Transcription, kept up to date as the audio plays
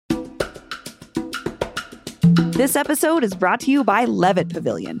This episode is brought to you by Levitt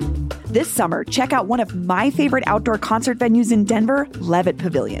Pavilion. This summer, check out one of my favorite outdoor concert venues in Denver, Levitt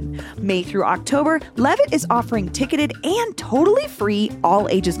Pavilion. May through October, Levitt is offering ticketed and totally free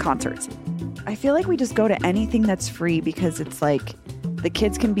all-ages concerts. I feel like we just go to anything that's free because it's like the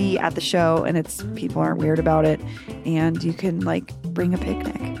kids can be at the show and it's people aren't weird about it, and you can like bring a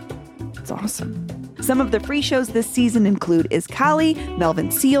picnic. It's awesome. Some of the free shows this season include Iskali,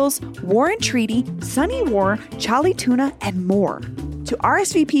 Melvin Seals, War and Treaty, Sunny War, Charlie Tuna, and more. To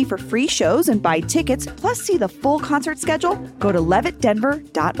RSVP for free shows and buy tickets, plus see the full concert schedule, go to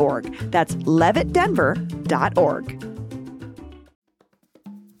levittdenver.org. That's levittdenver.org.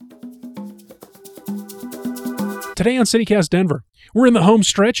 Today on CityCast Denver, we're in the home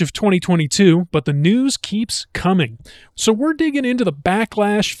stretch of 2022, but the news keeps coming. So we're digging into the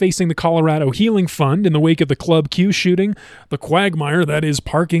backlash facing the Colorado Healing Fund in the wake of the Club Q shooting, the quagmire that is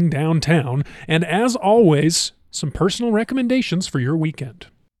parking downtown, and as always, some personal recommendations for your weekend.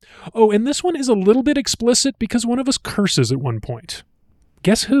 Oh, and this one is a little bit explicit because one of us curses at one point.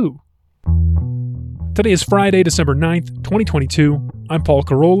 Guess who? Today is Friday, December 9th, 2022. I'm Paul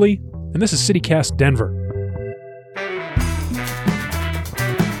Caroli, and this is CityCast Denver.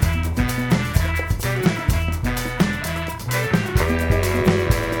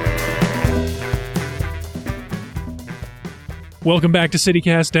 Welcome back to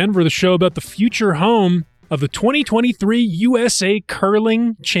CityCast Denver, the show about the future home of the 2023 USA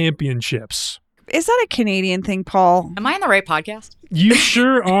Curling Championships. Is that a Canadian thing, Paul? Am I on the right podcast? You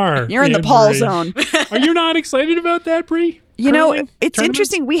sure are. You're in the Paul zone. Are you not excited about that, Bree? You know, Curling it's tournaments?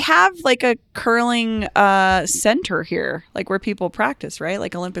 interesting. We have like a curling center here, like where people practice, right?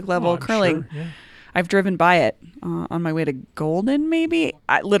 Like Olympic level I'm curling. sure, yeah. I've driven by it on my way to Golden, maybe.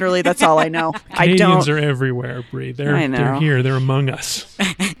 Literally, that's all I know. Canadians are everywhere, Bree. I know. They're here. They're among us.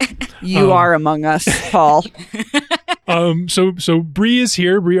 You are among us, Paul. So Bree is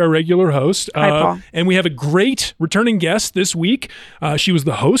here. Bree, our regular host. Hi, Paul. And we have a great returning guest this week. She was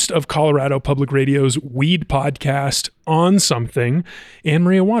the host of Colorado Public Radio's Weed podcast, On Something.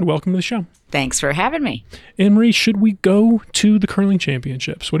 Anne-Marie Awad, welcome to the show. Thanks for having me. Anne-Marie, should we go to the curling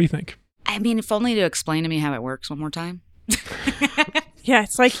championships? What do you think? I mean, if only to explain to me how it works one more time. Yeah,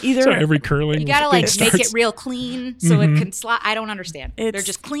 it's like either So every curling You gotta thing like make starts- it real clean so it can slide. I don't understand. They're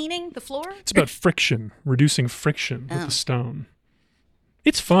just cleaning the floor? It's about friction, reducing friction with Oh. the stone.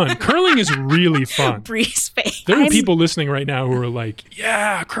 It's fun. Curling is really fun. Breeze face. There are people listening right now who are like,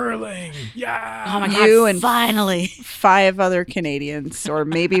 yeah, curling, Oh yeah. my God, You and finally. 5 other Canadians, or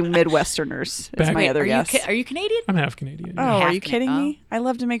maybe Midwesterners is Back- my other Are guess. you Canadian? I'm half Canadian. Oh, yeah. are half you kidding Canadian. me? I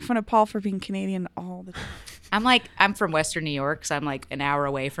love to make fun of Paul for being Canadian all the time. I'm from Western New York, so I'm like an hour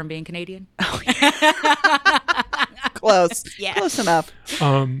away from being Canadian. Close. Yeah. Close enough.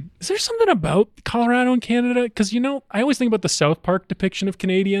 Is there something about Colorado and Canada? Because, I always think about the South Park depiction of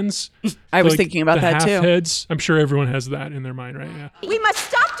Canadians. I was Like, thinking about the that too. half-heads. I'm sure everyone has that in their mind right now. We must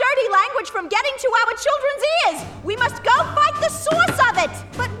stop dirty language from getting to our children's ears. We must go fight the source of it.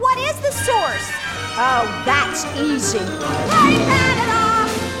 But what is the source? Oh, that's easy. Right Canada!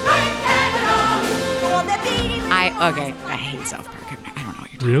 Right Canada! For the beating I hate South Park. I don't know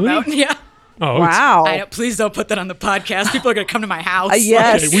what you're talking Really? about. Yeah. Oh, Wow. Please don't put that on the podcast. People are going to come to my house.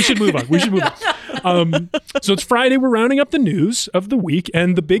 Yes. Okay, we should move on. So it's Friday. We're rounding up the news of the week.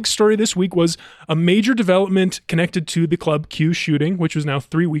 And the big story this week was a major development connected to the Club Q shooting, which was now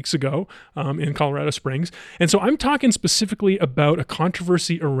 3 weeks ago in Colorado Springs. And so I'm talking specifically about a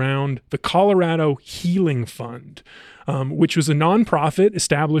controversy around the Colorado Healing Fund, which was a nonprofit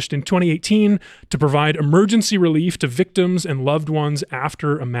established in 2018 to provide emergency relief to victims and loved ones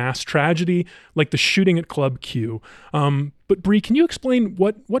after a mass tragedy like the shooting at Club Q. But Bree, can you explain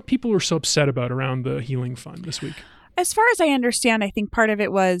what people are so upset about around the Healing Fund this week? As far as I understand, I think part of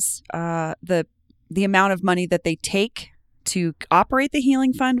it was the amount of money that they take to operate the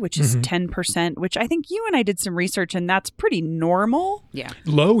Healing Fund, which is 10%, which I think you and I did some research, and that's pretty normal. Yeah.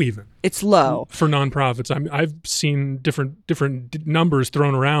 Low even. It's low. For nonprofits. I've seen different numbers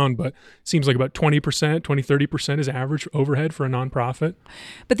thrown around, but it seems like about 20%, 30% is average overhead for a nonprofit.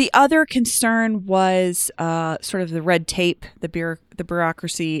 But the other concern was sort of the red tape, the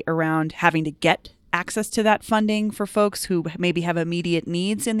bureaucracy around having to get access to that funding for folks who maybe have immediate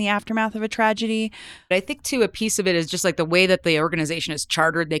needs in the aftermath of a tragedy. I think, too, a piece of it is just like the way that the organization is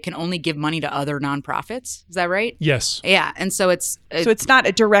chartered. They can only give money to other nonprofits. Is that right? Yes. Yeah. And so it's not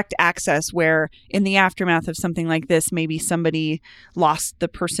a direct access where in the aftermath of something like this, maybe somebody lost the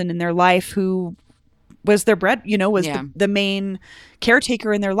person in their life who their bread, was Yeah. the main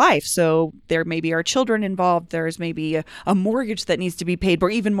caretaker in their life. So there maybe are children involved. There's maybe a mortgage that needs to be paid, or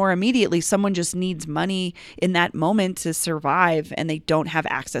even more immediately, someone just needs money in that moment to survive, and they don't have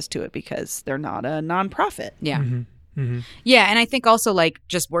access to it because they're not a nonprofit. Yeah. Yeah. And I think also, like,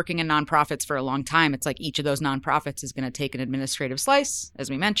 just working in nonprofits for a long time, it's like each of those nonprofits is going to take an administrative slice, as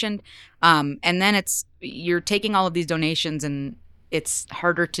we mentioned. And then you're taking all of these donations, and it's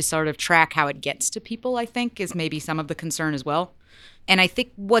harder to sort of track how it gets to people, I think, is maybe some of the concern as well. And I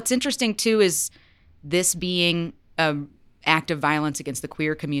think what's interesting, too, is this being an act of violence against the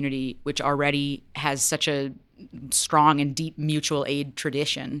queer community, which already has such a strong and deep mutual aid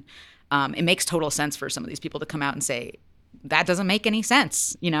tradition. It makes total sense for some of these people to come out and say, that doesn't make any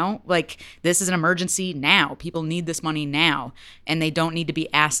sense. Like, this is an emergency now. People need this money now. And they don't need to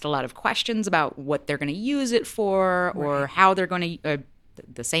be asked a lot of questions about what they're going to use it for or how they're going to,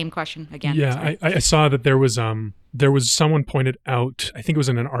 the same question again. Yeah, I saw that there was someone pointed out, I think it was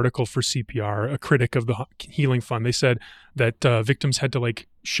in an article for CPR, a critic of the Healing Fund. They said that victims had to like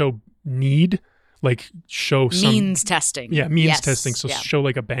show need, like show some means testing. Yeah, means Yes. testing. So Yeah. show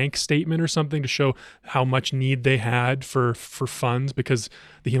like a bank statement or something to show how much need they had for funds, because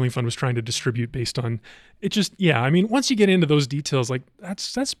the Healing Fund was trying to distribute based on it. Just, yeah, I mean, once you get into those details, like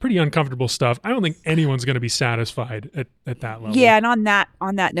that's pretty uncomfortable stuff. I don't think anyone's going to be satisfied at that level. Yeah, and on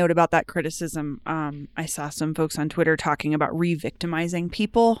that note about that criticism, I saw some folks on Twitter talking about re-victimizing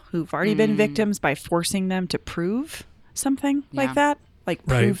people who've already been victims by forcing them to prove something like that. Like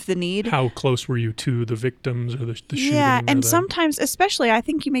prove the need. How close were you to the victims or the shooting? Yeah, and sometimes, especially, I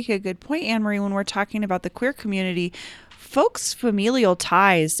think you make a good point, Anne-Marie, when we're talking about the queer community, folks' familial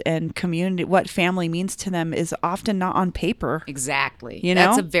ties and community, what family means to them, is often not on paper. Exactly. You know?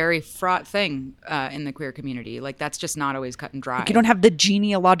 That's a very fraught thing in the queer community. Like, that's just not always cut and dry. Like, you don't have the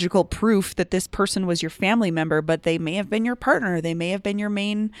genealogical proof that this person was your family member, but they may have been your partner. They may have been your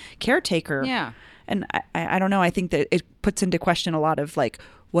main caretaker. Yeah. And I don't know. I think that it puts into question a lot of, like,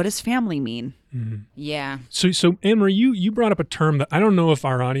 what does family mean? Mm-hmm. Yeah. So Anne-Marie, you brought up a term that I don't know if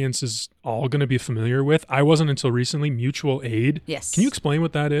our audience is all going to be familiar with. I wasn't until recently. Mutual aid. Yes. Can you explain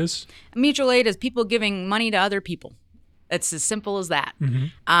what that is? Mutual aid is people giving money to other people. It's as simple as that.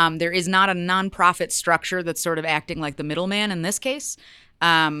 Mm-hmm. There is not a nonprofit structure that's sort of acting like the middleman in this case. So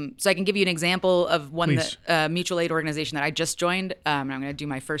I can give you an example of one mutual aid organization that I just joined. And I'm going to do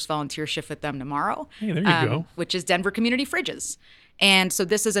my first volunteer shift with them tomorrow. Hey, there you go. Which is Denver Community Fridges. And so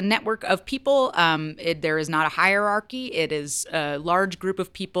this is a network of people. There is not a hierarchy. It is a large group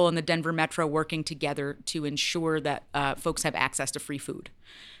of people in the Denver Metro working together to ensure that folks have access to free food.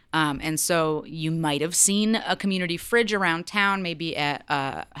 And so you might have seen a community fridge around town, maybe at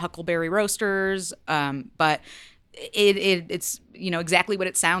Huckleberry Roasters, but it's exactly what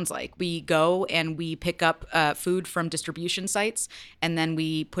it sounds like. We go and we pick up food from distribution sites, and then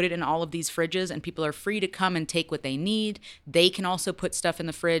we put it in all of these fridges, and people are free to come and take what they need. They can also put stuff in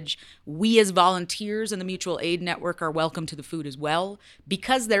the fridge. We as volunteers in the Mutual Aid Network are welcome to the food as well,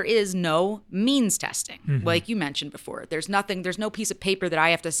 because there is no means testing, like you mentioned before. There's no piece of paper that I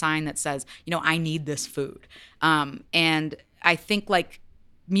have to sign that says, I need this food. And I think, like,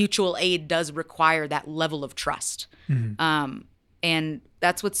 mutual aid does require that level of trust. And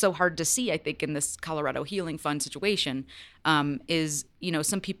that's what's so hard to see, I think, in this Colorado Healing Fund situation, is,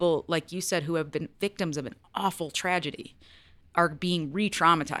 some people, like you said, who have been victims of an awful tragedy are being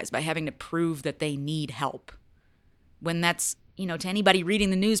re-traumatized by having to prove that they need help. When that's, to anybody reading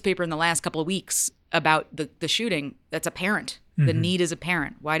the newspaper in the last couple of weeks about the shooting, that's apparent. The need is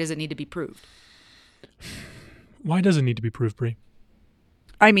apparent. Why does it need to be proved? Why does it need to be proved, Bree?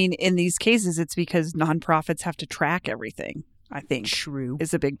 I mean, in these cases, it's because nonprofits have to track everything, I think. True.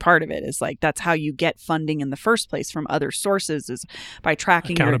 Is a big part of it. Is like, that's how you get funding in the first place from other sources, is by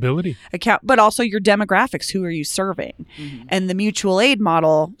tracking accountability. But also your demographics. Who are you serving? And the mutual aid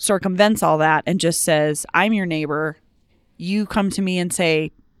model circumvents all that and just says, I'm your neighbor. You come to me and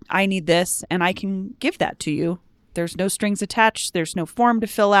say, I need this, and I can give that to you. There's no strings attached. There's no form to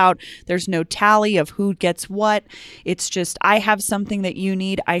fill out. There's no tally of who gets what. It's just, I have something that you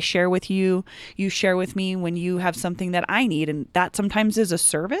need. I share with you. You share with me when you have something that I need. And that sometimes is a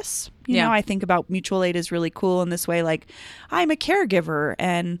service. You know, I think about mutual aid is really cool in this way. Like, I'm a caregiver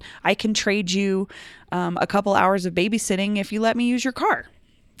and I can trade you a couple hours of babysitting if you let me use your car.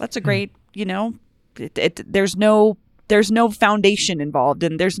 That's a great, there's no foundation involved,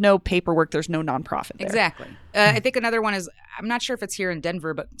 and there's no paperwork. There's no nonprofit there. Exactly. I think another one is, I'm not sure if it's here in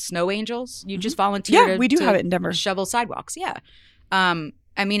Denver, but Snow Angels. You just volunteer we do have it in Denver. shovel sidewalks. Yeah.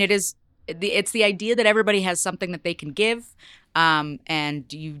 I mean, it's it's the idea that everybody has something that they can give, and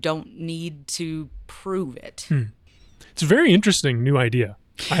you don't need to prove it. It's a very interesting new idea.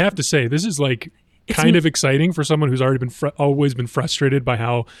 I have to say, this is like kind of exciting for someone who's already been always been frustrated by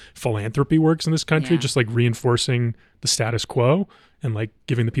how philanthropy works in this country, just like reinforcing the status quo and like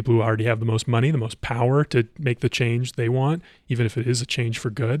giving the people who already have the most money, the most power to make the change they want, even if it is a change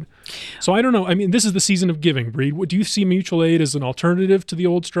for good. So I don't know. I mean, this is the season of giving, Bree. Do you see mutual aid as an alternative to the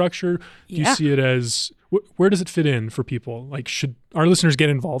old structure? Do you see it as, where does it fit in for people? Like, should our listeners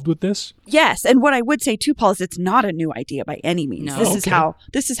get involved with this? Yes. And what I would say too, Paul, is it's not a new idea by any means. No.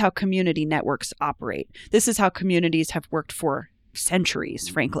 This is how community networks operate. This is how communities have worked for centuries,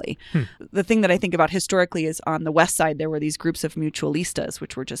 frankly. The thing that I think about historically is on the West Side, there were these groups of mutualistas,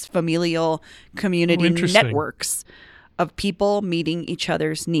 which were just familial community networks of people meeting each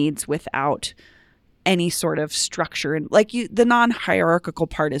other's needs without any sort of structure. And like the non-hierarchical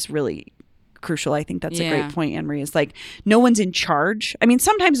part is really crucial. I think that's a great point, Anne-Marie, is like no one's in charge. I mean,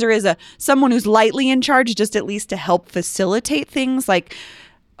 sometimes there is someone who's lightly in charge, just at least to help facilitate things like,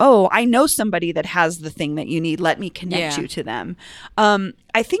 oh, I know somebody that has the thing that you need. Let me connect you to them.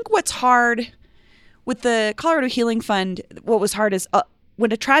 I think what's hard with the Colorado Healing Fund, what was hard is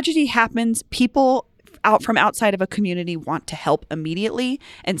when a tragedy happens, people out from outside of a community want to help immediately.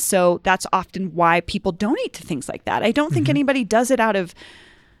 And so that's often why people donate to things like that. I don't think anybody does it out of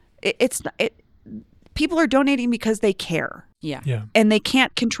people are donating because they care. Yeah. And they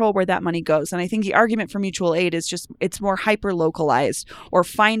can't control where that money goes. And I think the argument for mutual aid is just it's more hyper localized or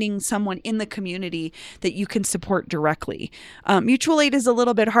finding someone in the community that you can support directly. Mutual aid is a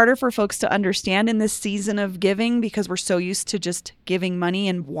little bit harder for folks to understand in this season of giving because we're so used to just giving money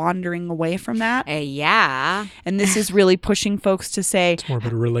and wandering away from that. And this is really pushing folks to say, it's more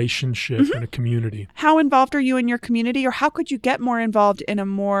about a relationship and a community. How involved are you in your community, or how could you get more involved in a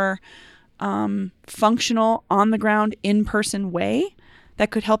more functional, on the ground, in-person way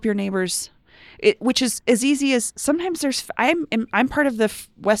that could help your neighbors, which is as easy as sometimes I'm part of the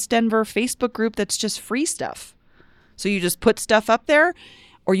West Denver Facebook group that's just free stuff. So you just put stuff up there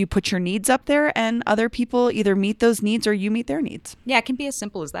or you put your needs up there and other people either meet those needs or you meet their needs. Yeah, it can be as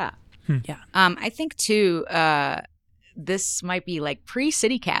simple as that. Yeah. I think too, this might be like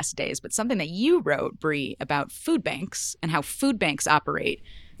pre-CityCast days, but something that you wrote, Bree, about food banks and how food banks operate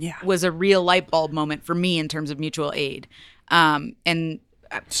was a real light bulb moment for me in terms of mutual aid. And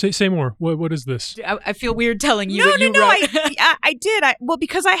say more. What is this? I feel weird telling you that you wrote. I did.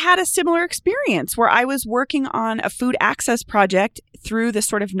 Because I had a similar experience where I was working on a food access project through this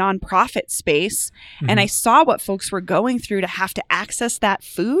sort of nonprofit space, and I saw what folks were going through to have to access that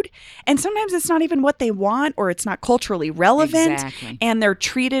food. And sometimes it's not even what they want, or it's not culturally relevant. Exactly. And they're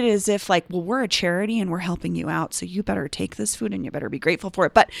treated as if like, well, we're a charity and we're helping you out, so you better take this food and you better be grateful for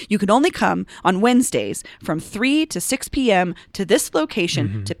it. But you can only come on Wednesdays from 3 to 6 p.m. to this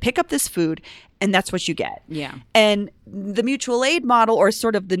location to pick up this food, and that's what you get. Yeah. And the mutual aid model, or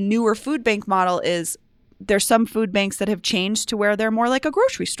sort of the newer food bank model, is there's some food banks that have changed to where they're more like a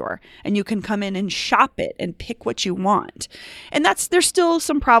grocery store, and you can come in and shop it and pick what you want. And there's still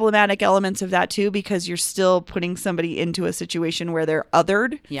some problematic elements of that too, because you're still putting somebody into a situation where they're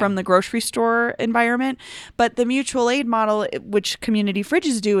othered from the grocery store environment. But the mutual aid model, which community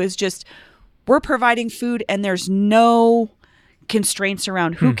fridges do, is just we're providing food and there's no constraints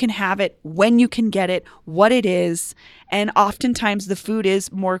around who can have it, when you can get it, what it is. And oftentimes the food is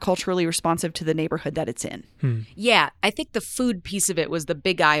more culturally responsive to the neighborhood that it's in. Yeah, I think the food piece of it was the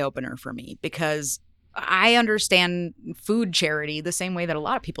big eye opener for me, because I understand food charity the same way that a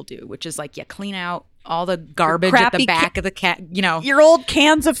lot of people do, which is like, clean out all the garbage at the back of the your old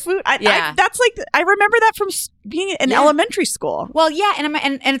cans of food. I remember that from being in elementary school. Well, yeah,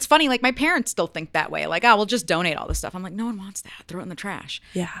 and it's funny. Like my parents still think that way. Like, oh, we'll just donate all this stuff. I'm like, no one wants that. Throw it in the trash.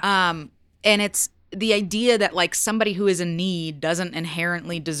 Yeah. And it's the idea that like somebody who is in need doesn't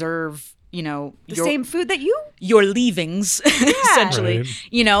inherently deserve, the same food that your leavings, essentially.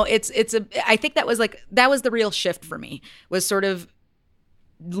 Right. I think that was the real shift for me, was sort of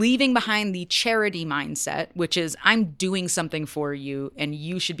leaving behind the charity mindset, which is I'm doing something for you and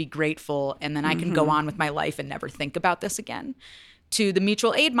you should be grateful, and then I can go on with my life and never think about this again, to the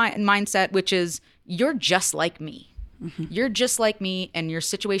mutual aid mindset, which is you're just like me. You're just like me, and your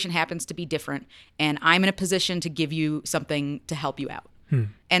situation happens to be different, and I'm in a position to give you something to help you out.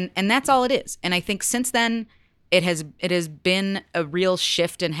 And that's all it is. And I think since then, it has been a real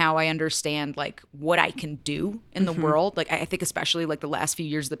shift in how I understand like what I can do in the world. Like I think especially like the last few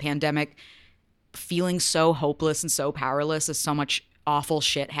years of the pandemic, feeling so hopeless and so powerless is so much awful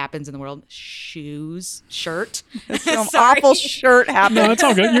shit happens in the world. Shoes, shirt. Some awful shirt happened. No, it's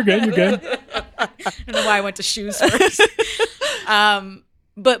all good. You're good. You're good. I don't know why I went to shoes first.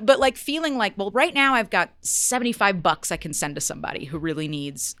 But like feeling like, well, right now I've got $75 I can send to somebody who really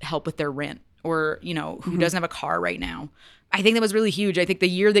needs help with their rent, or, you know, who doesn't have a car right now. I think that was really huge. I think the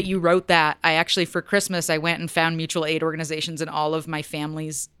year that you wrote that, I actually, for Christmas, I went and found mutual aid organizations in all of my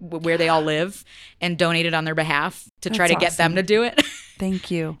families where they all live and donated on their behalf to try to get them to do it.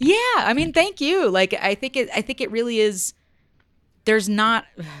 Thank you. Yeah. I mean, thank you. Like, I think it really is. There's not,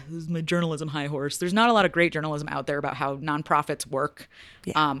 this is my journalism high horse. There's not a lot of great journalism out there about how nonprofits work.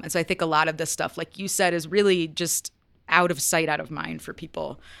 Yeah. And so I think a lot of this stuff, like you said, is really just out of sight, out of mind for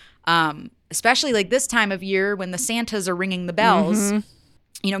people. Especially like this time of year when the Santas are ringing the bells,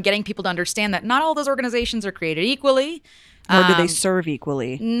 you know, getting people to understand that not all those organizations are created equally. Nor do they serve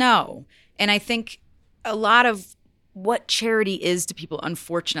equally. No. And I think a lot of what charity is to people,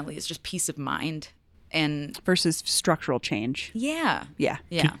 unfortunately, is just peace of mind. And versus structural change. Yeah. Yeah.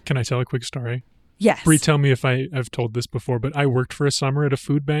 Yeah. Can I tell a quick story? Yes. Bree, tell me if I've told this before, but I worked for a summer at a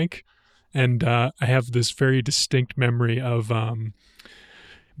food bank, and I have this very distinct memory of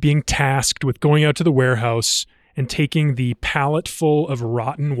being tasked with going out to the warehouse and taking the pallet full of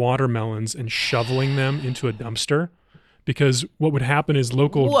rotten watermelons and shoveling them into a dumpster. Because what would happen is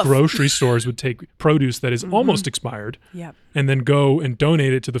local grocery stores would take produce that is almost expired and then go and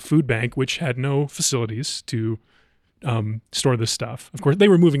donate it to the food bank, which had no facilities to store this stuff. Of course, they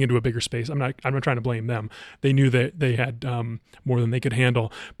were moving into a bigger space. I'm not trying to blame them. They knew that they had more than they could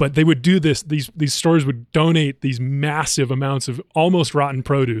handle. But they would do this. These stores would donate these massive amounts of almost rotten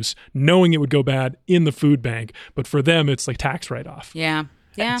produce, knowing it would go bad in the food bank. But for them, it's like tax write-off. Yeah.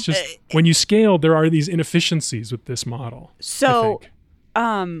 Yeah. It's just when you scale, there are these inefficiencies with this model. So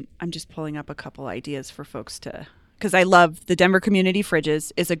I'm just pulling up a couple ideas for folks to, because I love the Denver Community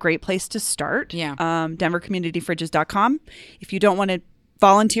Fridges is a great place to start. Yeah. DenverCommunityFridges.com. If you don't want to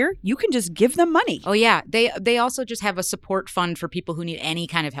volunteer, you can just give them money. Oh, yeah. They also just have a support fund for people who need any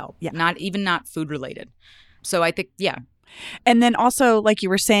kind of help. Yeah. Not food related. So I think, yeah. And then also, like you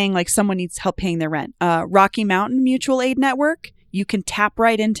were saying, like someone needs help paying their rent. Rocky Mountain Mutual Aid Network. You can tap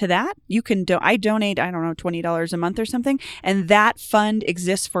right into that. You can I donate, I don't know, $20 a month or something. And that fund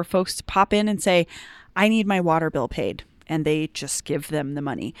exists for folks to pop in and say, I need my water bill paid. And they just give them the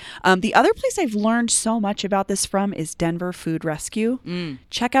money. The other place I've learned so much about this from is Denver Food Rescue.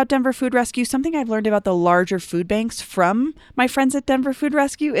 Check out Denver Food Rescue. Something I've learned about the larger food banks from my friends at Denver Food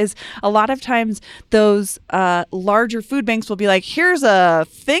Rescue is a lot of times those larger food banks will be like, here's a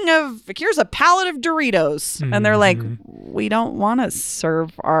pallet of Doritos. And they're like, we don't want to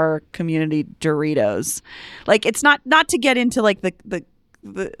serve our community Doritos. Like, it's not to get into like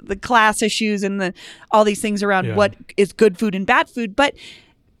the class issues and all these things around what is good food and bad food, but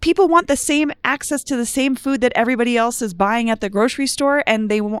people want the same access to the same food that everybody else is buying at the grocery store, and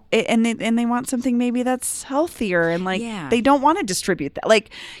they want something maybe that's healthier, and they don't want to distribute that.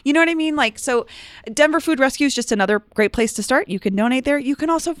 Like, you know what I mean? Like, so Denver Food Rescue is just another great place to start. You can donate there. You can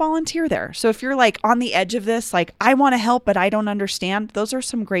also volunteer there. So if you're like on the edge of this, like I want to help, but I don't understand, those are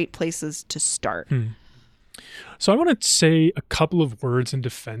some great places to start. So I want to say a couple of words in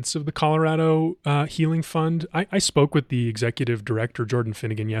defense of the Colorado Healing Fund. I spoke with the executive director, Jordan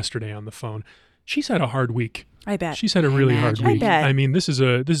Finnegan, yesterday on the phone. She's had a hard week. I bet. She's had a really hard week. I bet. I mean, this is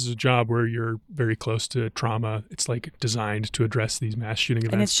a job where you're very close to trauma. It's like designed to address these mass shooting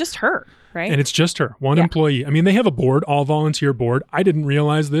events. And it's just her, right? And it's just her, one employee. I mean, they have a board, all volunteer board. I didn't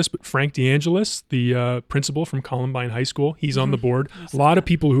realize this, but Frank DeAngelis, the principal from Columbine High School, he's on the board. A lot of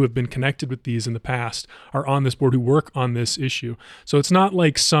people who have been connected with these in the past are on this board who work on this issue. So it's not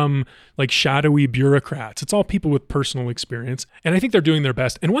like some like shadowy bureaucrats. It's all people with personal experience. And I think they're doing their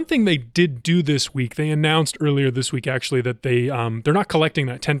best. And one thing they did do this week, they announced earlier this week actually that they're not collecting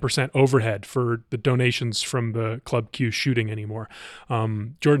that 10% overhead for the donations from the Club Q shooting anymore.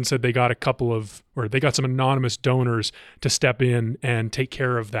 Jordan said they got some anonymous donors to step in and take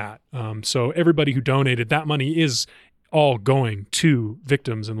care of that. So everybody who donated, that money is all going to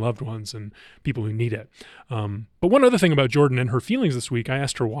victims and loved ones and people who need it. But one other thing about Jordan and her feelings this week, I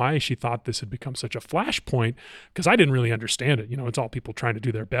asked her why she thought this had become such a flashpoint, because I didn't really understand it. You know, it's all people trying to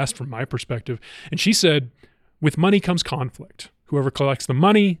do their best from my perspective. And she said, with money comes conflict. Whoever collects the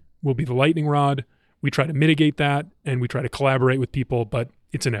money will be the lightning rod. We try to mitigate that and we try to collaborate with people, but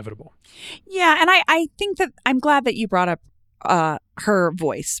it's inevitable. Yeah, and I think that I'm glad that you brought up her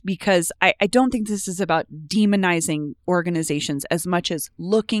voice, because I don't think this is about demonizing organizations as much as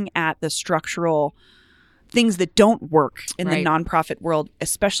looking at the structural things that don't work in Right. the nonprofit world,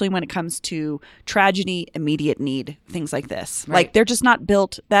 especially when it comes to tragedy, immediate need, things like this. Right. Like they're just not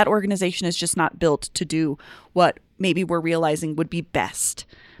built, that organization is just not built to do what maybe we're realizing would be best.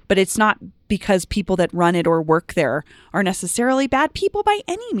 But it's not because people that run it or work there are necessarily bad people by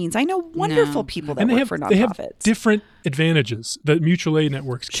any means. I know wonderful people that And work for they have nonprofits. different advantages that mutual aid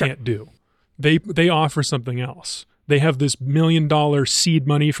networks can't do. They offer something else. They have this $1 million seed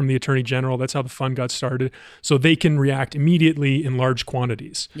money from the Attorney General. That's how the fund got started. So they can react immediately in large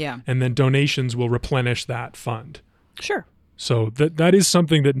quantities. Yeah. And then donations will replenish that fund. Sure. So that is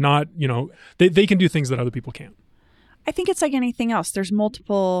something that not, they can do things that other people can't. I think it's like anything else. There's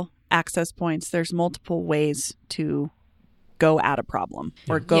multiple access points. There's multiple ways to go at a problem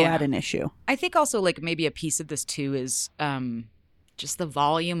or go Yeah. at an issue. I think also like maybe a piece of this too is just the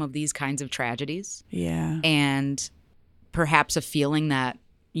volume of these kinds of tragedies. Yeah. And perhaps a feeling that,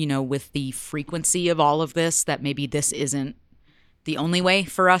 with the frequency of all of this, that maybe this isn't the only way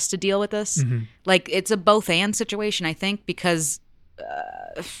for us to deal with this. Like it's a both and situation, I think, because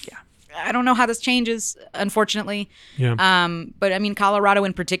I don't know how this changes, unfortunately. Yeah. But I mean, Colorado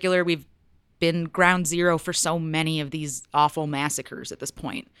in particular, we've been ground zero for so many of these awful massacres at this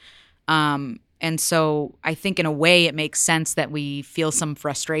point. And so I think in a way it makes sense that we feel some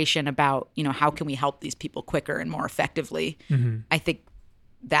frustration about, how can we help these people quicker and more effectively? I think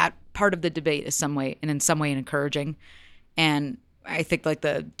that part of the debate is in some way encouraging. And I think like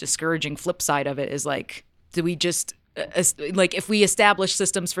the discouraging flip side of it is like, do we just like if we establish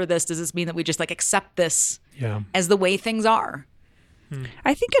systems for this, does this mean that we just like accept this as the way things are?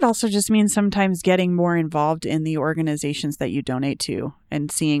 I think it also just means sometimes getting more involved in the organizations that you donate to and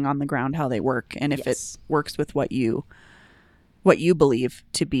seeing on the ground how they work and if Yes. it works with what you believe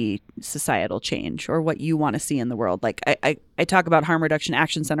to be societal change or what you want to see in the world. Like I talk about Harm Reduction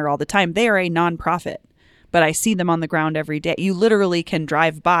Action Center all the time. They are a nonprofit, but I see them on the ground every day. You literally can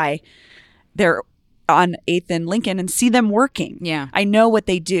drive by their on 8th and Lincoln and see them working. Yeah. I know what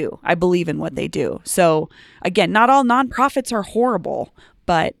they do. I believe in what they do. So again, not all nonprofits are horrible,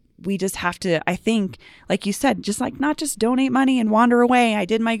 but we just have to, I think, like you said, just like not just donate money and wander away. I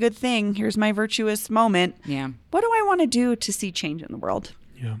did my good thing. Here's my virtuous moment. Yeah. What do I want to do to see change in the world?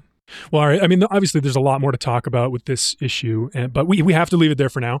 Yeah. Well, all right. I mean, obviously, there's a lot more to talk about with this issue, but we have to leave it there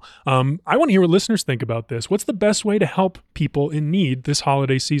for now. I want to hear what listeners think about this. What's the best way to help people in need this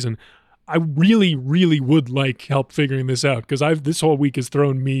holiday season? I really, really would like help figuring this out because this whole week has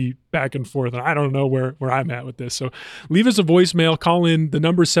thrown me back and forth, and I don't know where I'm at with this. So leave us a voicemail. Call in. The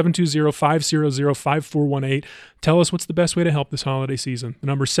number is 720-500-5418. Tell us what's the best way to help this holiday season. The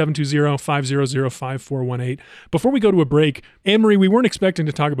number is 720-500-5418. Before we go to a break, Anne-Marie, we weren't expecting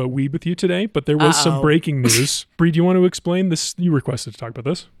to talk about weed with you today, but there was some breaking news. Bree, do you want to explain this? You requested to talk about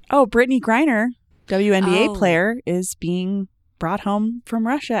this. Oh, Brittany Griner, WNBA Oh. player, is being brought home from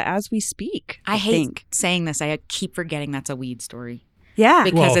Russia as we speak. I hate think. saying this. I keep forgetting that's a weed story Yeah.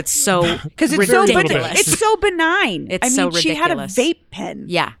 because Well, it's so Because it's so ridiculous. it's so benign. It's I mean, so she had a ridiculous. vape pen.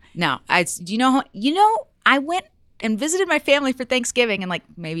 Yeah. No. I went and visited my family for Thanksgiving, and like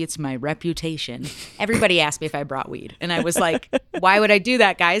maybe it's my reputation. Everybody asked me if I brought weed, and I was like, "Why would I do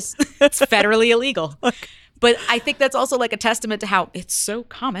that, guys? It's federally illegal." But I think that's also like a testament to how it's so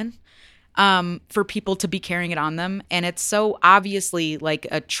common for people to be carrying it on them, and it's so obviously like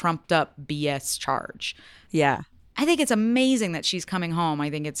a trumped up BS charge. Yeah. I think it's amazing that she's coming home.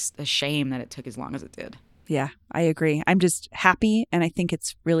 I think it's a shame that it took as long as it did. Yeah, I agree. I'm just happy. And I think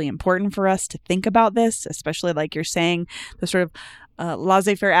it's really important for us to think about this, especially like you're saying, the sort of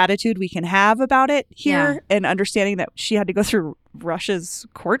laissez-faire attitude we can have about it here and understanding that she had to go through Russia's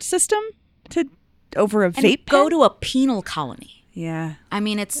court system over a And vape go pen. to a penal colony. Yeah. I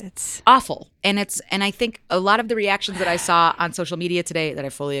mean, it's awful. And I think a lot of the reactions that I saw on social media today that I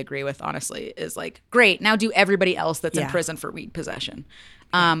fully agree with, honestly, is like, great, now do everybody else that's in prison for weed possession.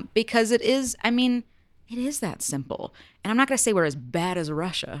 Because it is that simple. And I'm not going to say we're as bad as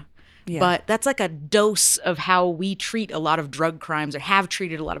Russia, but that's like a dose of how we treat a lot of drug crimes or have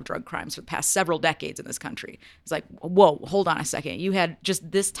treated a lot of drug crimes for the past several decades in this country. It's like, whoa, hold on a second. You had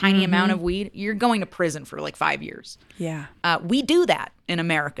just this tiny amount of weed. You're going to prison for like 5 years. Yeah. We do that in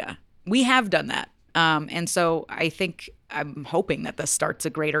America. We have done that. And so I'm hoping that this starts a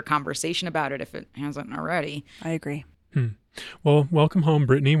greater conversation about it if it hasn't already. I agree. Well, welcome home,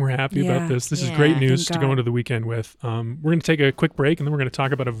 Brittany. We're happy about this. This is great news to thank go God. into the weekend with. We're going to take a quick break, and then we're going to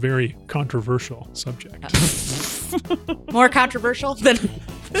talk about a very controversial subject. More controversial than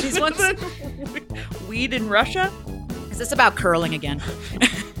these ones? Weed in Russia? Is this about curling again?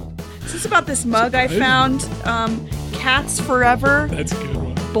 Is this about this mug I found? Cats Forever. That's a good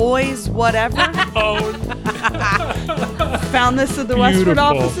one. Boys Whatever. Oh, Found this at the Beautiful. Westward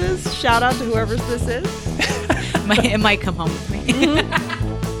offices. Shout out to whoever this is. It might come home with me.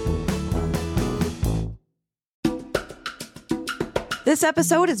 This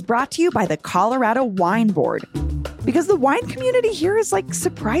episode is brought to you by the Colorado Wine Board. Because the wine community here is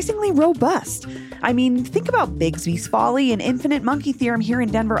surprisingly robust. I mean, think about Bigsby's Folly and Infinite Monkey Theorem here in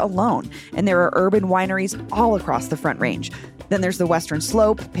Denver alone, and there are urban wineries all across the Front Range. Then there's the Western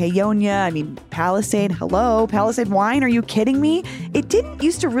Slope, Paonia, Palisade. Hello, Palisade Wine, are you kidding me? It didn't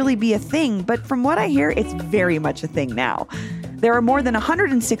used to really be a thing, but from what I hear, it's very much a thing now. There are more than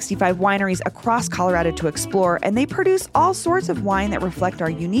 165 wineries across Colorado to explore, and they produce all sorts of wine that reflect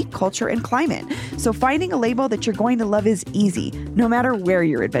our unique culture and climate. So finding a label that you're going to love is easy, no matter where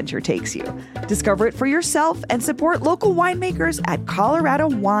your adventure takes you. Discover it for yourself and support local winemakers at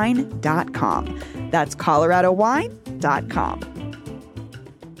coloradowine.com. That's coloradowine.com.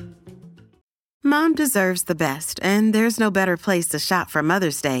 Mom deserves the best, and there's no better place to shop for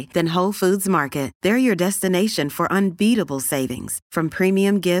Mother's Day than Whole Foods Market. They're your destination for unbeatable savings, from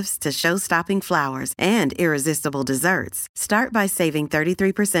premium gifts to show-stopping flowers and irresistible desserts. Start by saving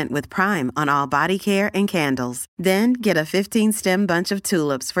 33% with Prime on all body care and candles. Then get a 15-stem bunch of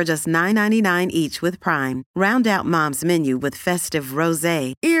tulips for just $9.99 each with Prime. Round out Mom's menu with festive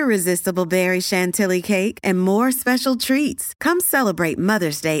rosé, irresistible berry chantilly cake, and more special treats. Come celebrate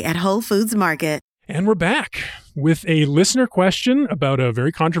Mother's Day at Whole Foods Market. and we're back with a listener question about a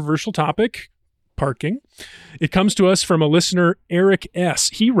very controversial topic, parking. It comes to us from a listener, Eric S.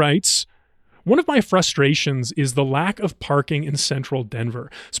 He writes, "One of my frustrations is the lack of parking in central Denver,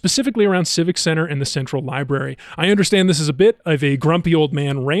 specifically around Civic Center and the Central Library. I understand this is a bit of a grumpy old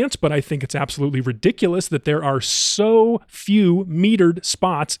man rant, but I think it's absolutely ridiculous that there are so few metered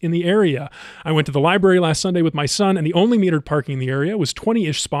spots in the area. I went to the library last Sunday with my son, and the only metered parking in the area was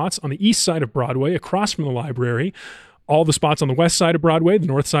 20-ish spots on the east side of Broadway, across from the library. All the spots on the west side of Broadway, the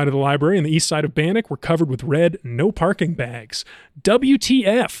north side of the library, and the east side of Bannock were covered with red no parking bags.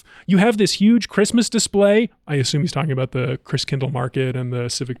 WTF? You have this huge Christmas display." I assume he's talking about the Chris Kindle Market and the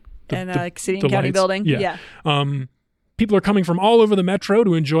Civic... City and County lights. building. Yeah. People are coming from all over the metro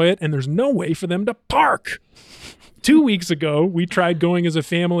to enjoy it, and there's no way for them to park. 2 weeks ago, we tried going as a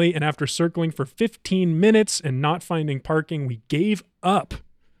family, and after circling for 15 minutes and not finding parking, we gave up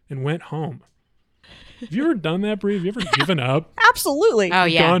and went home. Have you ever done that, Brie? Have you ever given up? Absolutely. Oh,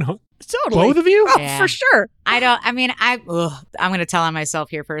 yeah. Gone home? Totally. Both of you? Oh, Yeah. for sure. I'm going to tell on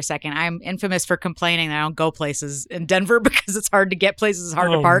myself here for a second. I'm infamous for complaining that I don't go places in Denver because it's hard to get places, it's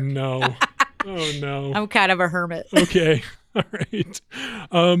hard to park. No. Oh, no. I'm kind of a hermit. Okay. All right.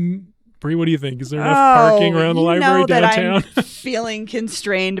 Brie, what do you think? Is there enough parking around the library downtown? That I'm feeling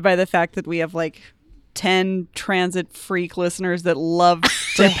constrained by the fact that we have like 10 transit freak listeners that love to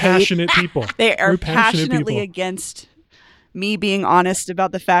Very hate. passionate people. They are Very passionate passionately people. against me being honest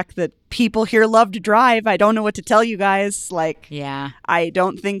about the fact that people here love to drive. I don't know what to tell you guys. Like, Yeah. I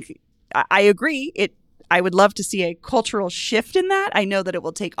don't think I agree. I would love to see a cultural shift in that. I know that it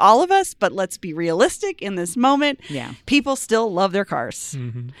will take all of us, but let's be realistic in this moment. Yeah. People still love their cars.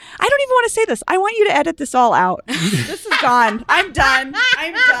 Mm-hmm. I don't even want to say this. I want you to edit this all out. This is gone. I'm done.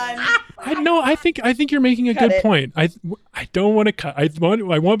 I'm done. I think you're making a Cut good it. point. I don't want to cut. I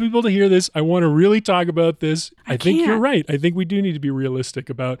want people to hear this. I want to really talk about this. I think you're can't. right. I think we do need to be realistic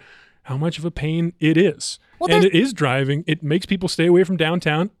about how much of a pain it is. Well, and it is driving. It makes people stay away from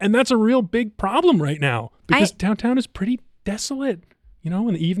downtown. And that's a real big problem right now because downtown is pretty desolate. You know,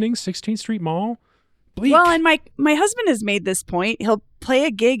 in the evenings, 16th Street Mall, bleak. Well, and my husband has made this point. He'll play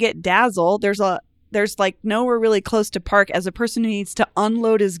a gig at Dazzle. There's like nowhere really close to park as a person who needs to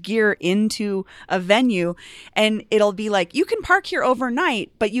unload his gear into a venue. And it'll be like, you can park here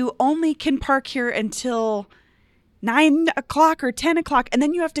overnight, but you only can park here until 9 o'clock or 10 o'clock. And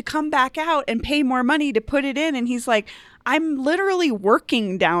then you have to come back out and pay more money to put it in. And he's like, I'm literally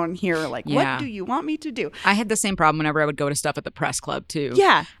working down here. Like, Yeah. what do you want me to do? I had the same problem whenever I would go to stuff at the press club too.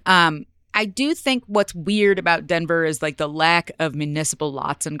 Yeah. I do think what's weird about Denver is like the lack of municipal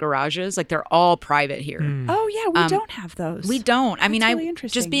lots and garages. Like they're all private here. Oh, yeah. We don't have those. We don't. I mean, That's really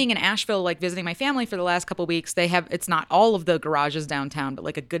interesting. just being in Asheville, like visiting my family for the last couple of weeks, it's not all of the garages downtown, but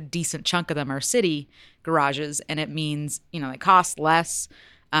like a good decent chunk of them are city garages. And it means, they cost less.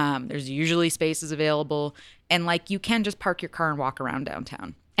 There's usually spaces available. And like you can just park your car and walk around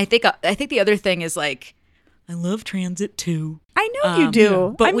downtown. I think the other thing is like I love transit too. I know you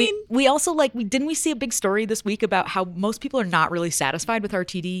do. But I mean, we also didn't we see a big story this week about how most people are not really satisfied with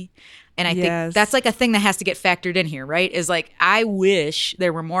RTD? And I think that's like a thing that has to get factored in here, right? Is like, I wish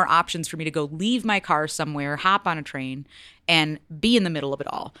there were more options for me to go leave my car somewhere, hop on a train, and be in the middle of it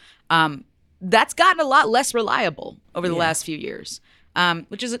all. That's gotten a lot less reliable over the last few years,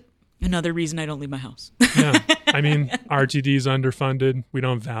 which is another reason I don't leave my house. Yeah. I mean, RTD is underfunded. We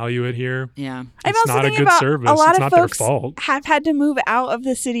don't value it here. Yeah. I'm It's also not a thinking good about service. a lot It's of not their folks fault. have had to move out of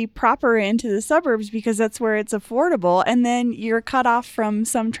the city proper into the suburbs because that's where it's affordable, and then you're cut off from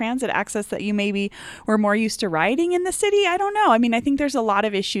some transit access that you maybe were more used to riding in the city. I don't know. I mean, I think there's a lot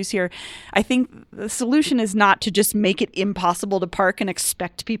of issues here. I think the solution is not to just make it impossible to park and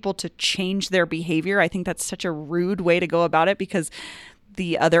expect people to change their behavior. I think that's such a rude way to go about it because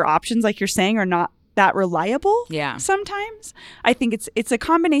the other options, like you're saying, are not that reliable. Yeah. Sometimes I think it's a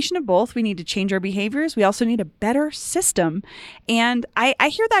combination of both. We need to change our behaviors. We also need a better system. And I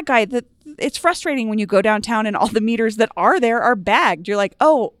hear that guy that it's frustrating when you go downtown and all the meters that are there are bagged. You're like,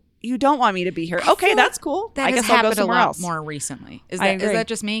 oh, you don't want me to be here. Okay, that's cool. That I has guess I'll go happened a somewhere lot else. more recently. Is I that agree.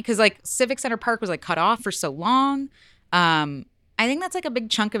 just me? Because Civic Center Park was cut off for so long. I think that's a big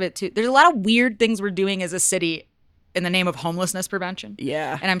chunk of it too. There's a lot of weird things we're doing as a city in the name of homelessness prevention.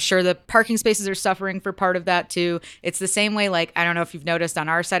 Yeah. And I'm sure the parking spaces are suffering for part of that too. It's the same way, I don't know if you've noticed on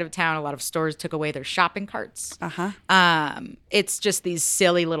our side of town, a lot of stores took away their shopping carts. It's just these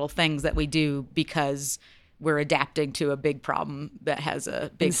silly little things that we do because we're adapting to a big problem that has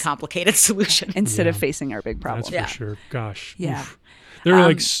a big complicated solution. Instead of facing our big problem. That's for sure. Gosh. Yeah. Oof. There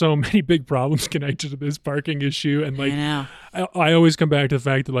are so many big problems connected to this parking issue. And I know. I always come back to the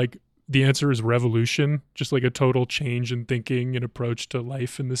fact that the answer is revolution, just like a total change in thinking and approach to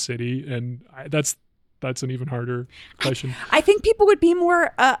life in the city. And that's an even harder question. I think people would be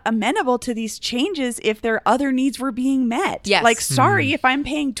more amenable to these changes if their other needs were being met. Yes. Sorry, if I'm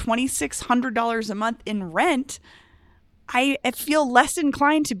paying $2,600 a month in rent, I feel less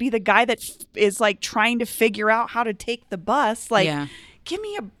inclined to be the guy that is trying to figure out how to take the bus. Give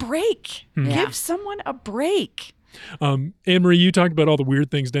me a break. Give someone a break. Anne-Marie, you talked about all the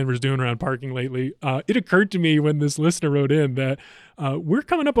weird things Denver's doing around parking lately. It occurred to me when this listener wrote in that we're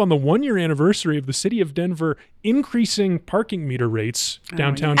coming up on the 1-year anniversary of the city of Denver increasing parking meter rates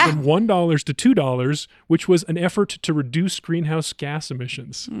downtown from $1 to $2, which was an effort to reduce greenhouse gas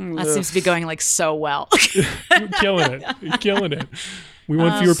emissions. That seems to be going so well. Killing it. We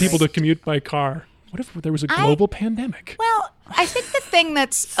want fewer people to commute by car. What if there was a global pandemic? Well, I think the thing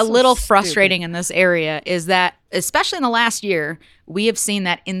that's a little frustrating in this area is that, especially in the last year, we have seen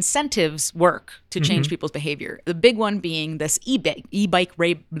that incentives work to change people's behavior. The big one being this e-bike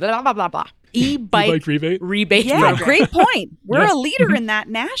rebate. E-bike rebate? Yeah, program. great point. We're a leader in that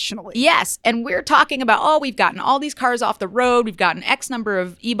nationally. Yes, and we're talking about, we've gotten all these cars off the road. We've gotten X number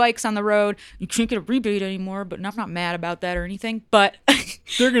of e-bikes on the road. You can't get a rebate anymore, but I'm not mad about that or anything. But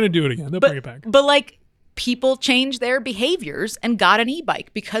they're going to do it again. They'll bring it back. But people changed their behaviors and got an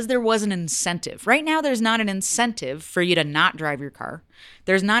e-bike because there was an incentive. Right now, there's not an incentive for you to not drive your car.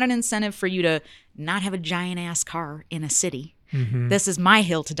 There's not an incentive for you to not have a giant ass car in a city. Mm-hmm. This is my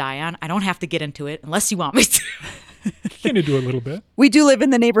hill to die on. I don't have to get into it unless you want me to. Get into it a little bit. We do live in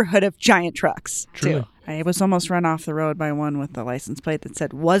the neighborhood of giant trucks, Truly. too. I was almost run off the road by one with the license plate that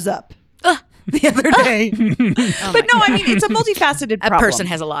said, "Was up." The other day. But no, I mean, it's a multifaceted problem. That person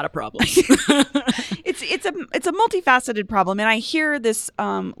has a lot of problems. It's a multifaceted problem, and I hear this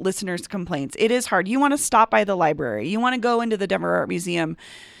listeners' complaints. It is hard. You want to stop by the library. You want to go into the Denver Art Museum.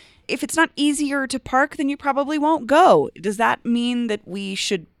 If it's not easier to park, then you probably won't go. Does that mean that we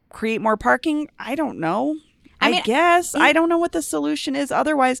should create more parking? I don't know. I guess. I don't know what the solution is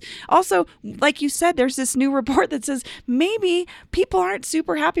otherwise. Also, like you said, there's this new report that says maybe people aren't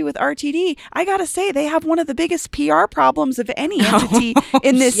super happy with RTD. I got to say, they have one of the biggest PR problems of any entity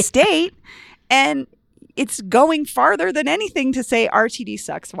in this state. And it's going farther than anything to say RTD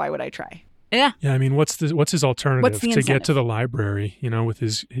sucks. Why would I try? Yeah. Yeah, I mean, what's his alternative What's the to get incentive? to the library, with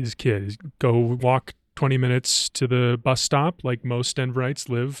his kid? Go walk 20 minutes to the bus stop, like most Denverites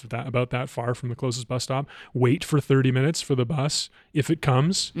live about that far from the closest bus stop. Wait for 30 minutes for the bus if it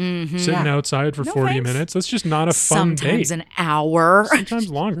comes. Sitting outside for 40 thanks. minutes. That's just not a fun Sometimes date. an hour. Sometimes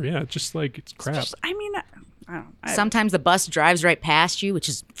longer. Yeah, it's it's crap. I mean, I don't know. Sometimes the bus drives right past you, which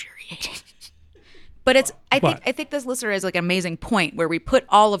is infuriating. But I think this listener has an amazing point where we put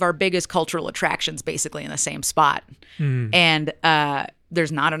all of our biggest cultural attractions basically in the same spot, and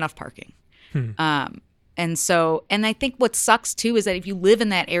there's not enough parking. And I think what sucks too is that if you live in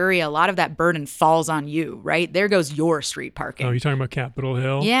that area, a lot of that burden falls on you, right? There goes your street parking. Oh, you're talking about Capitol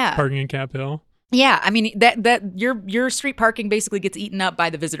Hill? Yeah. Parking in Cap Hill? Yeah, I mean that your street parking basically gets eaten up by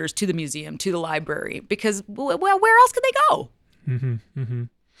the visitors to the museum, to the library, because well, where else could they go?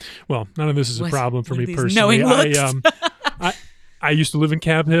 Well, none of this is a problem for me these personally. knowing looks. I used to live in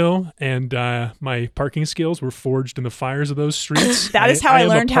Cap Hill, and my parking skills were forged in the fires of those streets. That is how I am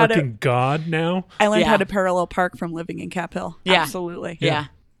learned a how to- parking god now. I learned Yeah. how to parallel park from living in Cap Hill. Yeah. Absolutely. Yeah.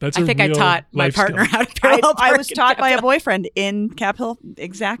 That's I a think I real taught my life partner skill. how to parallel I park was in taught by a Capitol. boyfriend in Cap Hill.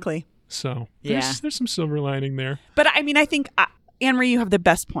 Exactly. So Yeah. there's some silver lining there. But I mean, I think, Anne-Marie, you have the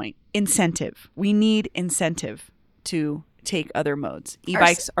best point. Incentive. We need incentive to take other modes.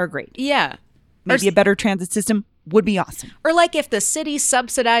 E-bikes are great. Yeah. Maybe a better transit system would be awesome. Or like if the city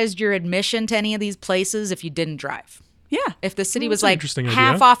subsidized your admission to any of these places if you didn't drive. Yeah. If the city Well, was that's an like interesting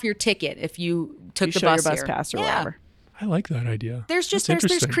half idea. off your ticket if you took You the show bus your bus here. pass or Yeah. whatever. I like that idea. There's That's there's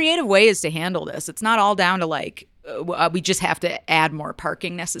interesting. creative ways to handle this. It's not all down to like we just have to add more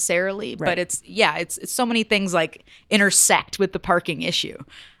parking necessarily, but Right. it's so many things like intersect with the parking issue,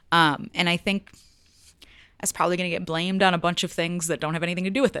 and I think that's probably going to get blamed on a bunch of things that don't have anything to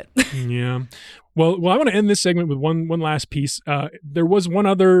do with it. Yeah. Well, I want to end this segment with one last piece. There was one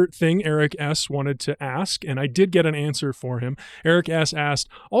other thing Eric S. wanted to ask, and I did get an answer for him. Eric S. asked,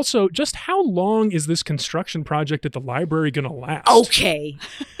 also, just how long is this construction project at the library going to last? Okay.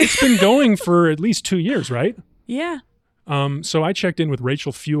 It's been going for at least 2 years, right? Yeah. So I checked in with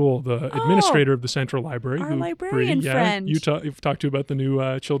Rachel Fuel, the administrator of the Central Library. our librarian friend. You've talked to about the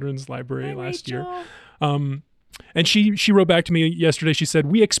new children's library Hi, last year. Rachel. And she wrote back to me yesterday. She said,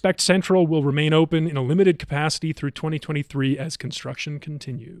 we expect Central will remain open in a limited capacity through 2023 as construction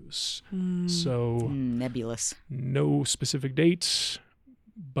continues. So Nebulous. no specific dates,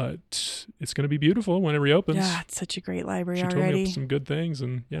 but it's going to be beautiful when it reopens. Yeah, it's such a great library She told me already. some good things,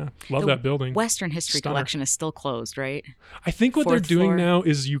 and love The that building. Western History Stunner. Collection is still closed, right? I think what they're Fourth doing floor. now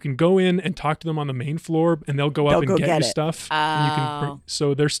is you can go in and talk to them on the main floor, and they'll go up They'll and go get get you it. stuff. And you can Oh.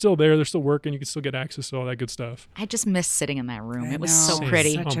 so they're still there. They're still working. You can still get access to all that good stuff. I just miss sitting in that room. I It was know. so Same.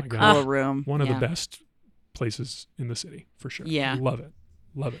 pretty. Such Oh a my cool God. room. One of Yeah. the best places in the city, for sure. Yeah.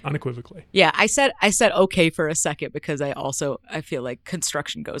 Love it unequivocally. Yeah, I said okay for a second because I feel like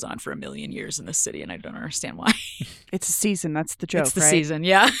construction goes on for a million years in this city, and I don't understand why. It's a season. That's the joke, It's the right? season,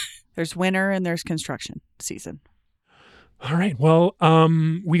 yeah. There's winter and there's construction season. All right. Well,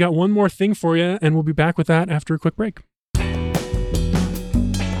 we got one more thing for you, and we'll be back with that after a quick break.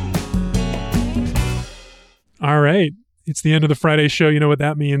 All right. It's the end of the Friday show. You know what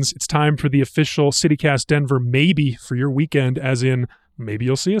that means. It's time for the official CityCast Denver maybe for your weekend, as in maybe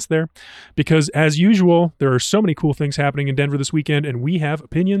you'll see us there. Because as usual, there are so many cool things happening in Denver this weekend, and we have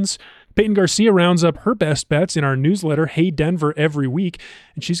opinions. Peyton Garcia rounds up her best bets in our newsletter, Hey Denver, every week,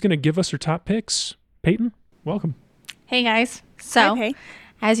 and she's going to give us her top picks. Peyton, welcome. Hey guys. So, Hi, Pay.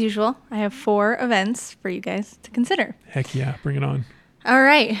 as usual, I have 4 events for you guys to consider. Heck yeah, bring it on. All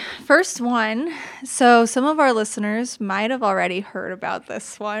right. First one. So, some of our listeners might have already heard about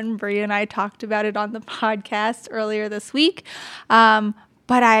this one. Brie and I talked about it on the podcast earlier this week. But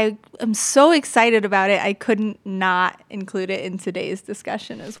I am so excited about it, I couldn't not include it in today's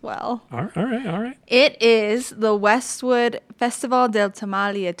discussion as well. All right. It is the Westwood Festival del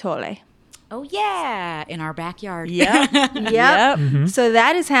Tamale Atole. Oh yeah, in our backyard. Yep. Yep. So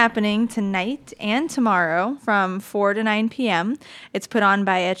that is happening tonight and tomorrow from 4 to 9 p.m. It's put on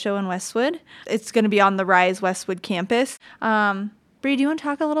by Echo and Westwood. It's going to be on the Rise Westwood campus. Bree, do you want to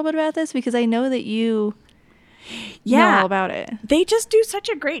talk a little bit about this? Because I know that you know all about it. They just do such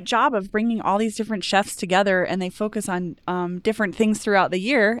a great job of bringing all these different chefs together, and they focus on different things throughout the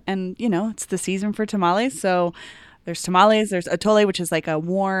year. And, it's the season for tamales. So there's tamales, there's atole, which is like a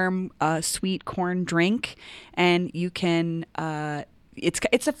warm, sweet corn drink. And you can,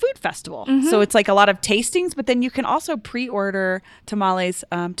 it's a food festival. So it's like a lot of tastings, but then you can also pre-order tamales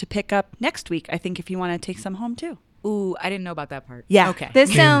to pick up next week, I think, if you want to take some home too. Ooh, I didn't know about that part. Yeah. Okay.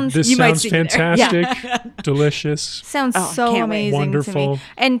 This sounds This you might sounds see me there. fantastic, delicious. sounds Oh, so can't wait. amazing to Wonderful. me.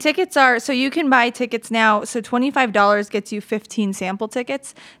 And tickets are, so you can buy tickets now. So $25 gets you 15 sample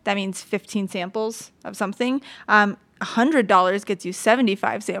tickets. That means 15 samples of something. $100 gets you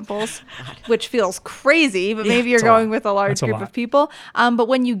 75 samples, which feels crazy, but maybe you're it's a going lot. with a large That's a group lot. of people. But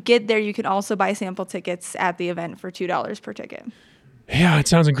when you get there, you can also buy sample tickets at the event for $2 per ticket. Yeah, it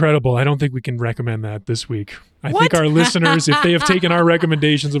sounds incredible. I don't think we can recommend that this week. I think What? our listeners, if they have taken our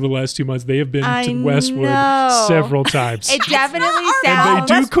recommendations over the last 2 months, they have been I to Westwood know. several times. It definitely and they sounds.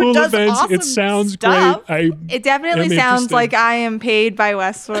 do Westwood cool does events. It awesome sounds stuff. great. It definitely am sounds interested. like I am paid by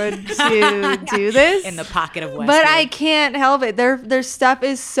Westwood to do this. In the pocket of Westwood. But I can't help it. Their stuff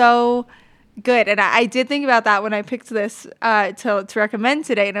is so Good. And I did think about that when I picked this to recommend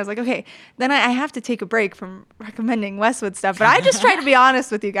today. And I was like, okay, then I have to take a break from recommending Westwood stuff. But I just try to be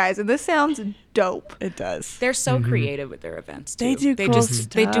honest with you guys. And this sounds dope. It does. They're so creative with their events, too. They do cool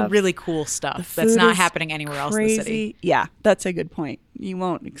They do stuff. really cool stuff The that's food not is happening anywhere else in the city. crazy. Yeah, that's a good point. You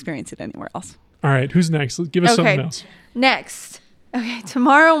won't experience it anywhere else. All right, who's next? Give us something else. Next. Okay,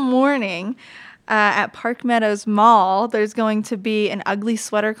 tomorrow morning at Park Meadows Mall, there's going to be an ugly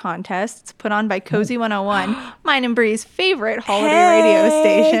sweater contest. It's put on by Cozy 101, mine and Bree's favorite holiday radio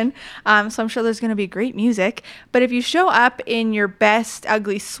station. So I'm sure there's going to be great music. But if you show up in your best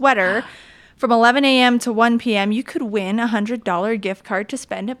ugly sweater from 11 a.m. to 1 p.m., you could win a $100 gift card to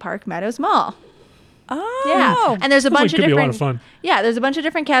spend at Park Meadows Mall. Oh. Yeah. And there's a Sounds like bunch it of could be a lot different of fun. Yeah, there's a bunch of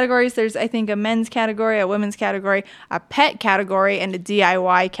different categories. There's, I think, a men's category, a women's category, a pet category, and a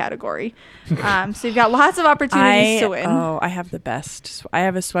DIY category. So you've got lots of opportunities to win. Oh, I have the best. I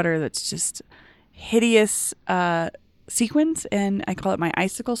have a sweater that's just hideous sequins, and I call it my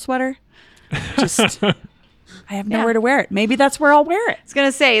icicle sweater. Just, I have nowhere to wear it. Maybe that's where I'll wear it. I was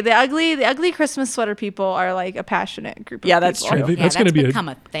gonna say the ugly Christmas sweater people are like a passionate group. Yeah, of that's people. I think Yeah, that's going to that's be become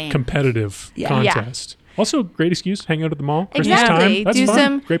a thing. competitive Yeah. contest. Also, great excuse. Hang out at the mall. Christmas Exactly. time. That's do fun.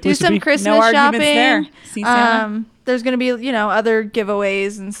 some Great do place to some be. Christmas No arguments shopping. there. See Santa? There's gonna be other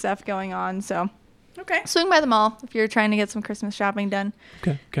giveaways and stuff going on. So Okay. swing by the mall if you're trying to get some Christmas shopping done.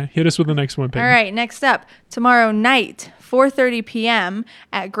 Okay. Hit us with the next one, Peggy. All right, next up, tomorrow night, 4:30 p.m.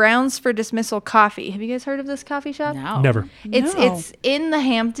 at Grounds for Dismissal Coffee. Have you guys heard of this coffee shop? No. Never. It's in the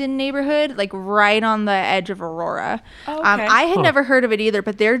Hampton neighborhood, like right on the edge of Aurora. Oh, okay. I had never heard of it either,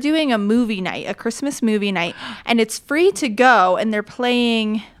 but they're doing a movie night, a Christmas movie night, and it's free to go. And they're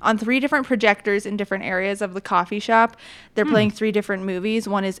playing on 3 different projectors in different areas of the coffee shop. They're playing 3 different movies.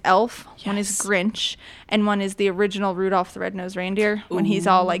 One is Elf, one is Grinch, and one is the original Rudolph the Red-Nosed Reindeer when he's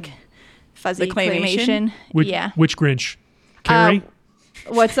all like fuzzy The claymation? claymation. Which, Yeah. Which Grinch? Carrie?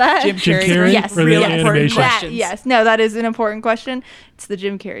 What's that? Jim Jim Carrey. Carrey? Yes, Or the yes. animation? That, yes. No, that is an important question. It's the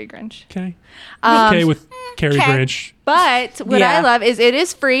Jim Carrey Grinch. Okay. Okay with Carrie Grinch. But what Yeah. I love is it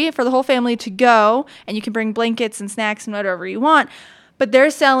is free for the whole family to go, and you can bring blankets and snacks and whatever you want. But they're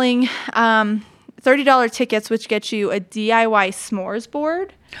selling $30 tickets, which gets you a DIY s'mores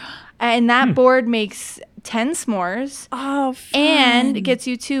board. And that board makes 10 s'mores Oh, fun. and gets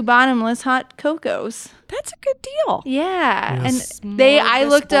you 2 bottomless hot cocos. That's a good deal. Yeah. Yes. And I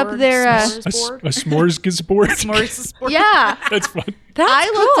looked up their A s'mores board. yeah. That's fun.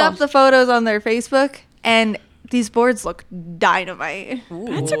 I looked up the photos on their Facebook, and these boards look dynamite.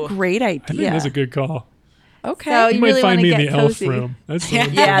 That's a great I think idea. that's a good call. Okay. So You you might really find want me to in get the Elf cozy. room. That's the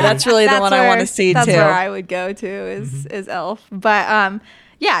one. yeah, that's really the one I want to see that's too. where I would go to is Elf. But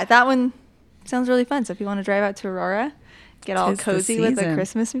yeah, that one sounds really fun. So if you want to drive out to Aurora, get all 'Tis the cozy with a season.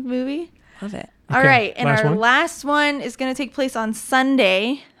 Christmas movie. Love it. All Okay, right, and last our one. last one is going to take place on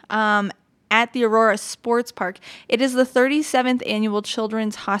Sunday at the Aurora Sports Park. It is the 37th annual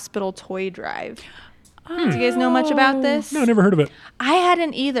Children's Hospital Toy Drive. Do you guys know much about this? No, never heard of it. I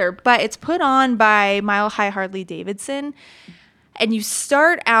hadn't either, but it's put on by Mile High Harley Davidson. And you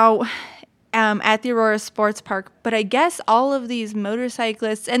start out at the Aurora Sports Park, but I guess all of these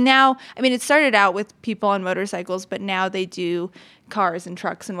motorcyclists, and now, I mean, it started out with people on motorcycles, but now they do cars and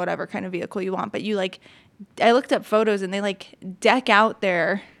trucks and whatever kind of vehicle you want. But you I looked up photos and they deck out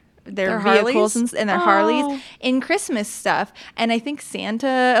their vehicles Harleys? and their Harleys in Christmas stuff. And I think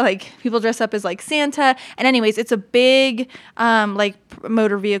Santa, people dress up as Santa. And anyways, it's a big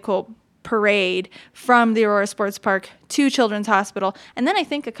motor vehicle parade from the Aurora Sports Park to Children's Hospital, and then I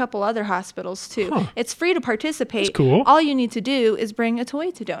think a couple other hospitals too. Huh. It's free to participate. That's cool. All you need to do is bring a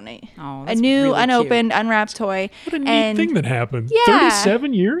toy to donate. Oh, a that's new, really unopened, unwrapped toy. What a neat and thing that happened. Yeah.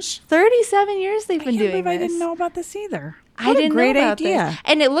 37 years? 37 years they've I been can't doing believe I this. didn't know about this either. I What didn't a great know about idea. this.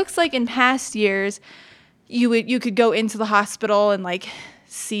 And it looks like in past years, you could go into the hospital and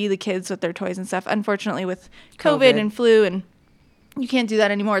see the kids with their toys and stuff. Unfortunately, with COVID and flu, and you can't do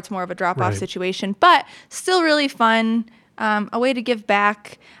that anymore. It's more of a drop-off Right. situation, but still really fun. A way to give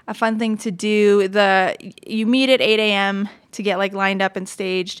back, a fun thing to do. You meet at 8 a.m. to get lined up and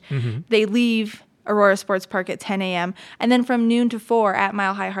staged. They leave Aurora Sports Park at 10 a.m. And then from noon to 4 at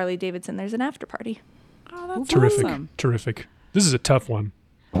Mile High Harley Davidson, there's an after party. Oh, that's Terrific. awesome. Terrific. This is a tough one.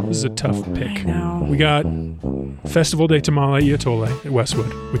 This is a tough pick. know. We got Festival de Tamale y Atole at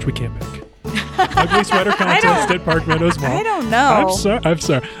Westwood, which we can't pick. Ugly Sweater Contest at Park Meadows Mall. I don't know. I'm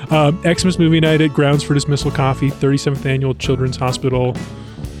sorry. Xmas Movie Night at Grounds for Dismissal Coffee, 37th Annual Children's Hospital,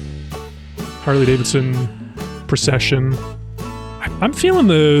 Harley Davidson Procession. I'm feeling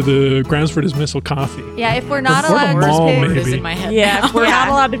the grounds for dismissal coffee. Yeah, if we're not Or the allowed mall, to pick, maybe. Word is in my head. Yeah, now. if we're not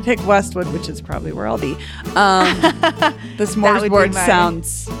allowed to pick Westwood, which is probably where I'll be. The would smorgasbord be mine.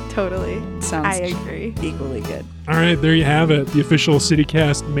 sounds totally. I agree. equally good. All right, there you have it. The official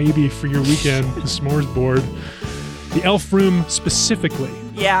CityCast maybe for your weekend, the s'mores board. The elf room specifically.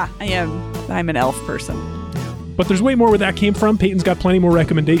 Yeah, I am. I'm an elf person. But there's way more where that came from. Peyton's got plenty more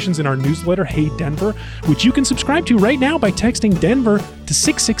recommendations in our newsletter, Hey Denver, which you can subscribe to right now by texting Denver to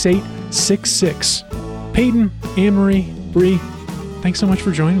 66866. Peyton, Anne-Marie, Bree, thanks so much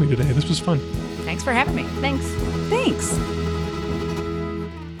for joining me today. This was fun. Thanks for having me. Thanks. Thanks.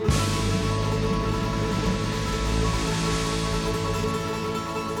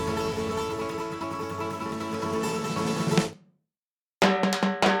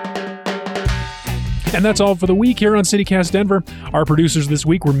 And that's all for the week here on CityCast Denver. Our producers this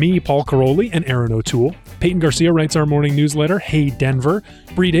week were me, Paul Caroli, and Aaron O'Toole. Peyton Garcia writes our morning newsletter, Hey Denver.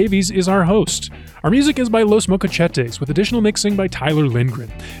 Bree Davies is our host. Our music is by Los Mocochetes, with additional mixing by Tyler Lindgren.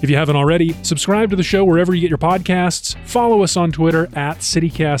 If you haven't already, subscribe to the show wherever you get your podcasts, follow us on Twitter at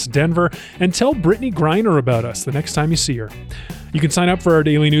CityCast Denver, and tell Brittany Griner about us the next time you see her. You can sign up for our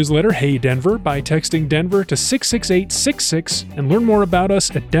daily newsletter, Hey Denver, by texting Denver to 66866 and learn more about us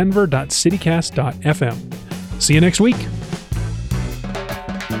at denver.citycast.fm. See you next week.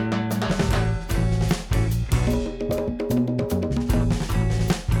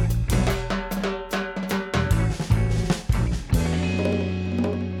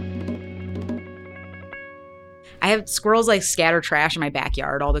 I have squirrels like scatter trash in my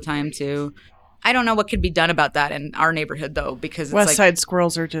backyard all the time too. I don't know what could be done about that in our neighborhood though, because it's West like Side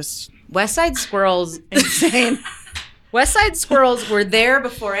squirrels are just West Side squirrels. insane. West Side squirrels were there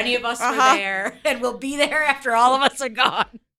before any of us were there, and will be there after all of us are gone.